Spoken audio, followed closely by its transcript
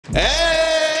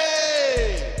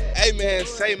Hey man,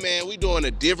 say man, we doing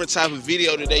a different type of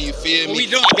video today, you feel me?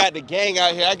 I got the gang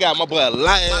out here, I got my boy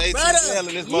Lion ATL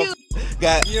in this motherfucker.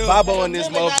 Got Bobo in this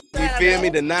motherfucker, you feel me?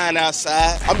 The 9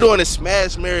 outside. I'm doing a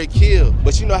smash, marry, kill.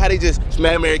 But you know how they just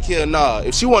smash, marry, kill? Nah,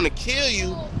 if she wanna kill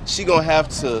you, she gonna have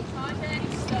to.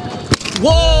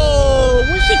 Whoa,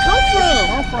 where'd she come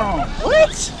from?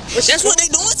 What? That's what they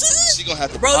doing to us? She gonna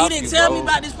have to bro, pop you didn't you, tell bro. me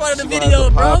about this part of the She video,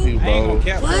 bro. pop you, bro. What?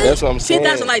 That's what I'm saying.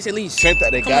 10,000 likes at least.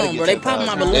 10,000, they gotta get 10,000, bro. They popping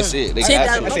my balloon. That's it. They 10,000.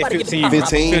 got to. Nobody get to pop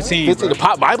 15 to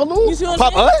pop my balloon? You see what I'm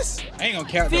pop saying? us? I ain't gonna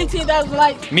count 15,000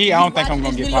 likes. Me, I don't think I'm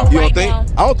gonna get popped. You don't think? I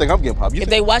don't think I'm getting popped. If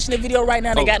they watching the video right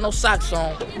now, they got no socks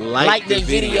on. Like the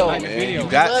video. Like the video. You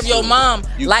got Love to. your mom.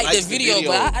 You Like like the video,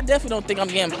 but I definitely don't think I'm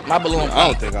getting my balloon popped. I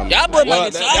don't think I'm. Y'all boys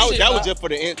might get that was just for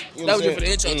the intro. You know that was just for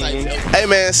the intro type shit. Hey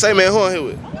man, say man, who I'm here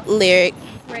with? Lyric,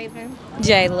 Raven,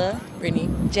 Jayla, Brittany,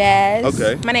 Jazz.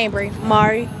 Okay. My name Bree.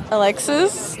 Mari,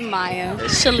 Alexis, Maya,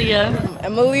 Shalia,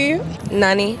 Emily,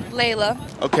 Nani, Layla.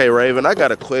 Okay, Raven, I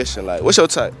got a question. Like, what's your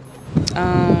type?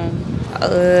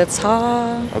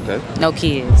 tall, Okay. No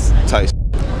kids, Type.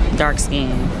 dark skin.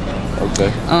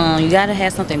 Okay. You gotta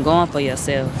have something going for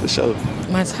yourself. For sure.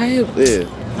 My type? Yeah.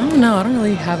 I don't know. I don't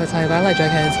really have a type. I like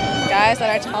dragheads. Guys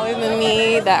that are taller than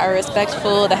me, that are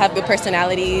respectful, that have good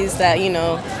personalities, that, you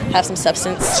know, have some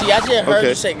substance. See, I just heard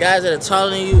you say guys that are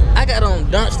taller than you. I got on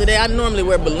dunks today. I normally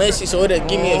wear Balenciaga, so it'll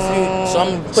give me a few. So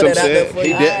I'm gonna put it out there for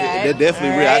you. They're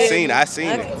definitely real. I seen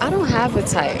it. I don't have a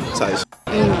type. Type.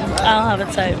 I don't have a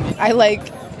type. I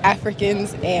like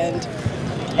Africans and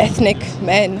ethnic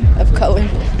men of color.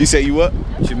 You say you what?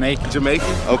 Jamaican.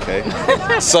 Jamaican? Okay.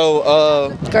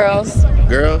 So, Girls.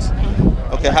 girls?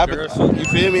 Okay, you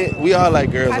feel me? We all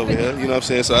like girls over here, you know what I'm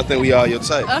saying? So I think we all your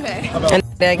type. Okay. And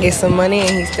that get some money and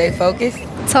he stay focused.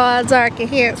 Tall, dark, and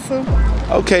handsome.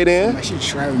 Okay then. That shit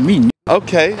try with me.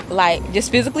 Okay. Like,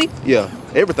 just physically? Yeah.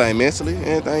 Everything mentally,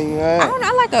 everything. I don't know.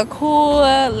 I like a cool,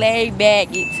 laid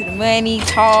back, get to the money,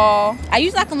 tall. I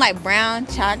usually like them like brown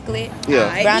chocolate.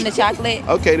 Yeah. Brown to chocolate.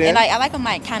 Okay then. And like, I like them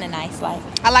like kind of nice. Like,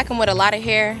 I like them with a lot of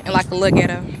hair and like a little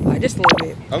ghetto. Like, just a little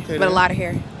bit. Okay. But a lot of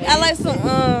hair. I like some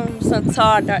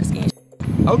tall, dark skin.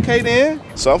 Okay then.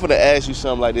 So I'm gonna ask you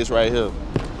something like this right here.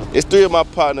 It's 3 of my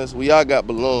partners. We all got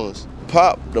balloons.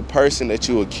 Pop the person that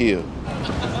you would kill.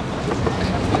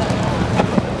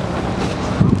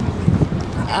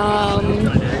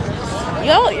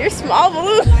 Yo, you're small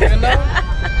balloon.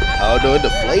 Oh no, it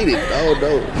deflated. Oh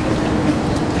no.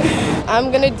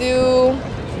 I'm gonna do,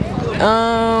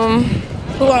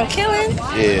 who I'm killing?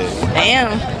 Yeah.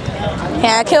 Damn.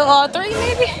 Can I kill all 3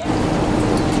 maybe?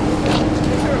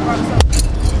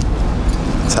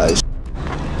 Tight.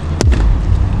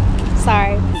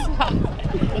 Sorry.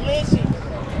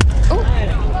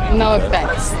 No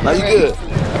offense. Now you good.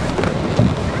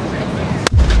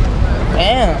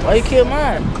 Damn, why you kill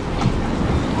mine?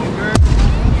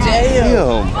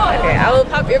 Damn. Okay, I will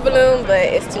pop your balloon, but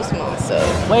it's too small, so.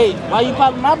 Wait, why you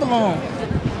popping my balloon?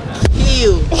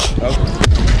 Kill.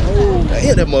 Oh,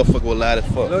 damn, that motherfucker was loud as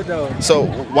fuck. So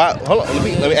why? Hold on, let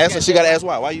me ask her. She gotta ask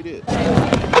why. Why you did?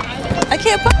 I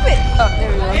can't pop it. Oh,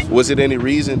 there we go. Was it any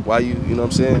reason why you know what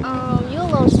I'm saying? You a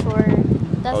little short.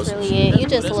 That's really it. You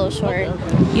just a little short.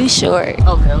 You short.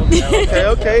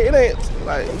 Okay. It ain't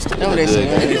like you still look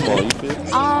good. Come on, you feel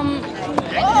me?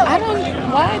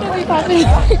 Why do we pop it?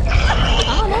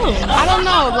 I don't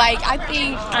know. Like, I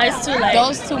think It's too late.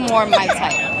 those 2 more my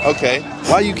type. Okay.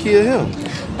 Why you kill him?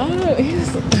 I don't know.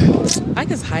 I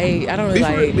guess height. I don't really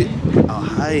like. Oh,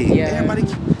 height. Yeah. Everybody.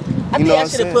 I think I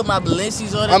should have put my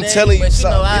Balenciagas on today. I'm telling you, but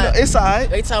something. You know, it's alright.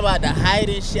 They talking about the height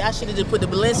and shit. I should have just put the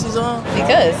Balenciagas on.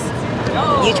 Because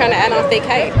you trying to add on fake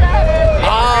height.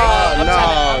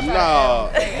 No.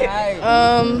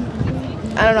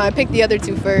 I don't know. I picked the other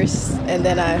 2 first, and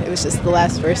then it was just the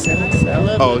last person.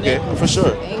 So. Oh, okay. For sure.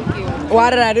 Thank you. Why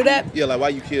did I do that? Yeah, like why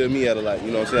you kill me out of like,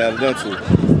 you know what I'm saying, out of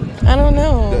them 2. I don't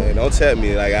know. Don't tell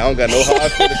me, like I don't got no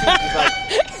hard feelings.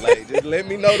 Like just let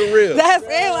me know the real. That's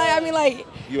it. Like, I mean, like,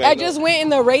 I just went in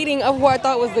the rating of who I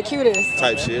thought was the cutest.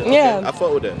 Type shit. Okay. Yeah. I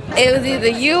fuck with that. It was either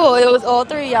you or it was all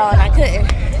 3 of y'all, and I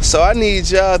couldn't. So I need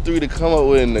y'all 3 to come up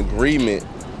with an agreement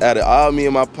out of all me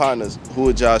and my partners. Who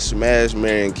would y'all smash,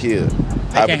 marry, and kill?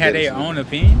 They can have their own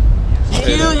opinion.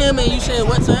 Kill him and you said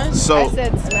what time? So I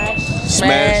said smash.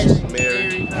 Smash,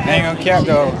 marry. I ain't gonna cap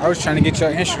though. I was trying to get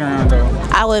your Instagram though.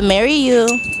 I would marry you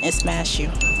and smash you.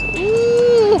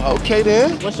 Ooh, okay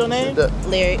then. What's your name?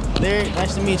 Lyric. Lyric,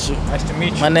 nice to meet you. Nice to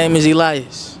meet you. My name is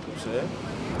Elias.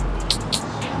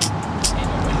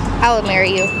 I would marry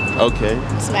you. Okay.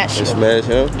 Smash you. Smash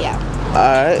him? Yeah.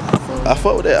 Alright. So I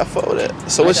fuck with that.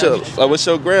 So what's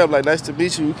your gram? Like, nice to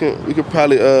meet you. We can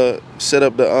probably set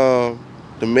up the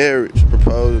marriage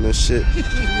proposal and shit.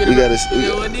 You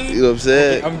know what I'm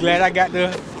saying? I'm glad I got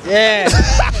the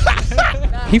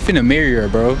He finna marry her,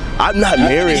 bro. I'm not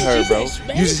marrying her, bro.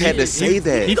 You just had to say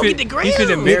that. He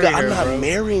finna marry her, I'm not bro.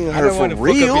 marrying her for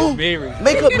real.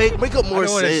 Make up more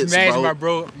sense, smash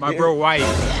bro. my bro wife.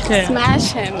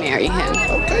 Smash him, marry him.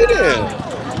 Okay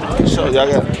then. So y'all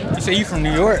got. You say you from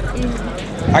New York?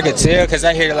 I could tell because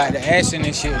I hear like the accent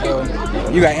and shit, though.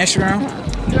 You got Instagram?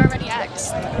 You already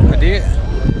asked. I did.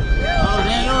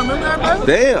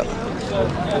 Damn.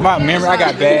 My memory, I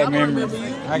got bad memory.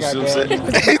 I got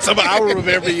bad. Somebody, I will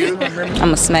remember you.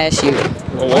 I'ma smash you. You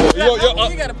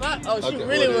got a pot? Oh, she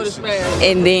really want to smash.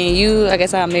 And then you, I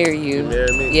guess I'll marry you. You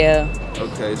marry me? Yeah.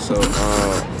 Okay, so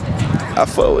I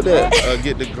fuck with that.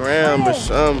 Get the gram or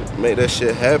something, make that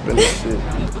shit happen and shit.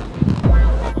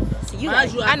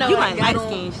 I know. You like light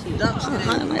skin shit.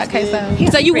 Okay,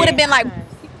 so you would have been like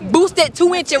boosted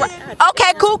 2 inches.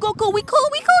 Okay, cool. We cool.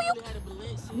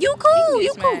 You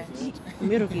cool.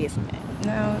 Middle gets smashed.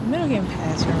 No, middle getting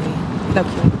passed for me. No,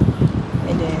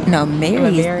 and then No,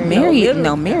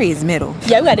 Mary is middle.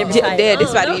 yeah, we got different types.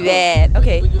 This about to be bad.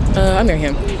 Okay. I marry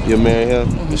him. You marry him?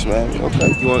 You smash him?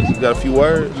 Okay. You got a few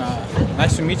words?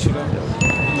 Nice to meet you, though.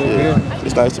 Yeah.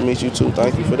 It's nice to meet you too.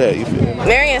 Thank you for that. You feel me?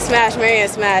 Marry and smash.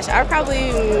 I'll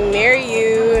probably marry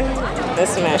you and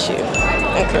smash you.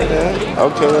 Okay.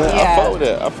 Okay.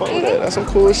 I fuck with that. That's some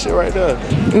cool shit right there.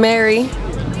 Marry,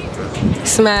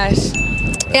 smash.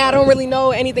 Yeah, I don't really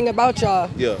know anything about y'all.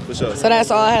 Yeah, for sure. So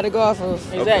that's all I had to go off of.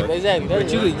 Exactly.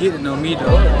 But you could get to know me, though.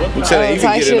 I'm telling you, you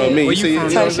can get to know me. Where you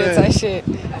from? Tight shit.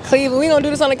 Cleveland, we gonna do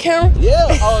this on the camera? Yeah.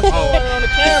 Oh, on the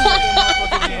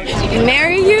camera.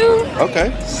 Marry you?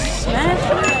 Okay.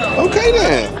 Okay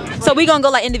then. So we gonna go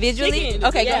like individually?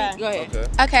 Okay, go ahead.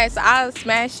 Okay, so I'll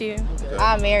smash you.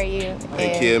 I'll marry you.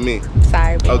 And kill me.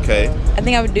 Sorry, baby. Okay. I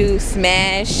think I would do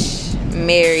smash,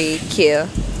 marry, kill.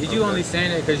 Did you only say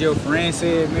that because your friend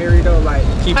said marry, though? Like,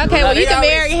 keep Okay, well, you can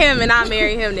marry him and I'll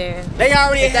marry him then. They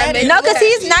already had it. No, cause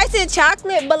he's nice and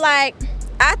chocolate, but like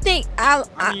I think I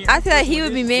feel like he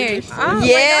would be married.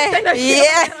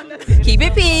 Yeah. Keep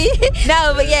it P.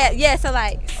 No, but yeah. So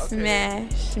like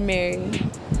smash, marry,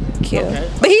 kill. Okay.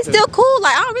 But he's still cool.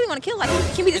 Like I don't really want to kill. Like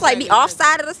can we just like be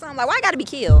offsided or something? Like why I gotta be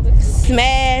killed?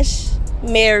 Smash,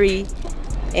 marry,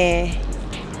 and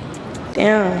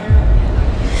damn.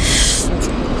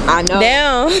 I know.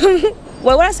 Damn.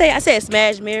 Well, what I say? I said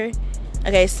smash, marry.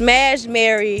 Okay, smash,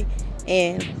 marry,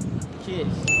 and Kiss.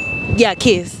 Yeah,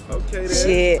 kiss. Okay then.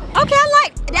 Shit. Okay, I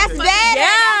like that's bad.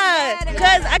 Yeah,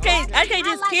 cause I can't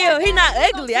just kill. He not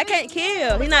ugly. I can't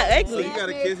kill. He not So ugly. you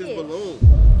gotta kiss his balloon.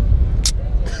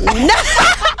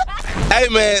 Hey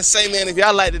man, if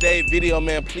y'all like today's video,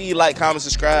 man, please like, comment,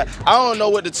 subscribe. I don't know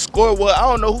what the score was. I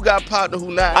don't know who got popped and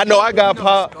who not. I know I got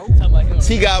popped.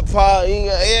 He got popped.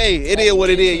 Hey, it is what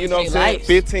it is. You know what I'm saying?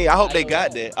 15. I hope they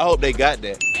got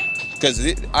that. Cause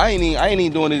I ain't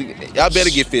even doing it. Y'all better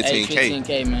get 15K.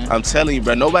 15K, man. I'm telling you,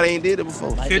 bro. Nobody ain't did it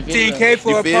before. 15K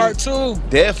for a part 2.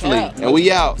 Definitely. And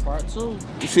we out. Part 2.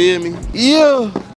 You feel me? Yeah.